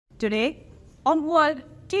Today, on World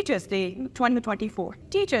Teachers' Day 2024,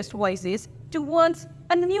 Teachers' Voices towards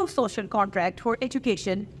a new social contract for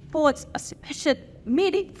education holds a special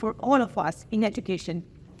meaning for all of us in education.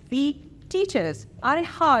 We teachers are a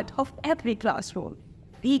heart of every classroom.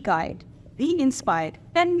 We guide, we inspire,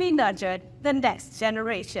 and we nurture the next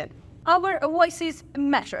generation. Our voices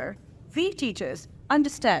matter. We teachers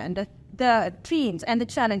understand the dreams and the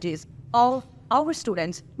challenges of our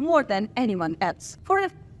students more than anyone else. For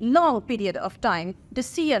a long period of time,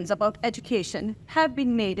 decisions about education have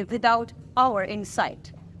been made without our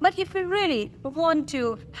insight. But if we really want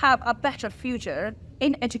to have a better future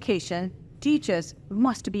in education, teachers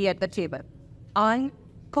must be at the table. I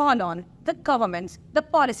call on the governments, the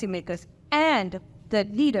policymakers, and the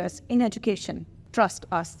leaders in education. Trust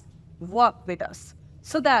us, work with us,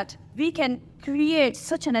 so that we can create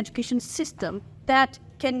such an education system that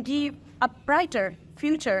can give a brighter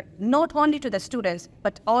future not only to the students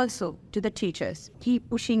but also to the teachers. Keep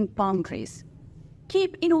pushing boundaries,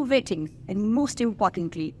 keep innovating, and most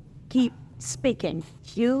importantly, keep speaking.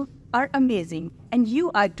 You are amazing and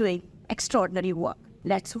you are doing extraordinary work.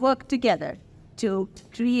 Let's work together to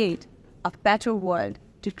create a better world,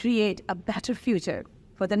 to create a better future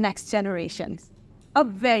for the next generations. A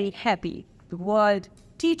very happy World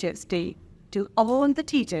Teachers' Day to all the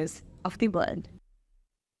teachers of the world.